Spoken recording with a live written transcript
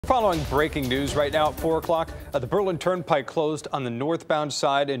Following breaking news right now at 4 o'clock, the Berlin Turnpike closed on the northbound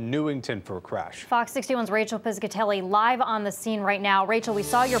side in Newington for a crash. Fox 61's Rachel Piscatelli live on the scene right now. Rachel, we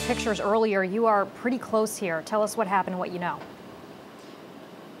saw your pictures earlier. You are pretty close here. Tell us what happened and what you know.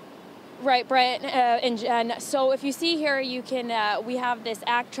 Right, Brett and Jen. So if you see here, you can we have this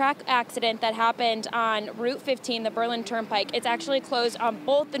track accident that happened on Route 15, the Berlin Turnpike. It's actually closed on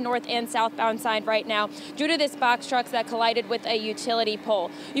both the north and southbound side right now due to this box truck that collided with a utility pole.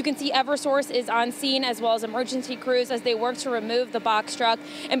 You can see Eversource is on scene as well as emergency crews as they work to remove the box truck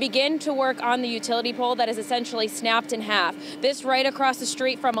and begin to work on the utility pole that is essentially snapped in half. This right across the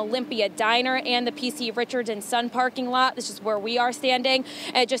street from Olympia Diner and the PC Richards and Son parking lot. This is where we are standing.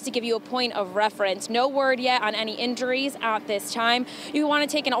 Just to give you a point of reference. No word yet on any injuries at this time. You want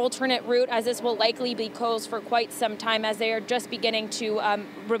to take an alternate route as this will likely be closed for quite some time as they are just beginning to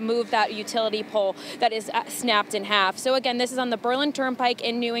remove that utility pole that is snapped in half. So again, this is on the Berlin Turnpike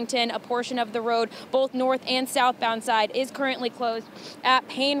in Newington. A portion of the road, both north and southbound side, is currently closed at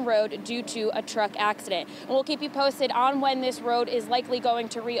Payne Road due to a truck accident. And we'll keep you posted on when this road is likely going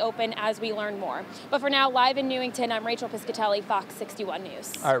to reopen as we learn more. But for now, live in Newington, I'm Rachel Piscatelli, Fox 61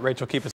 News. All right, Rachel, keep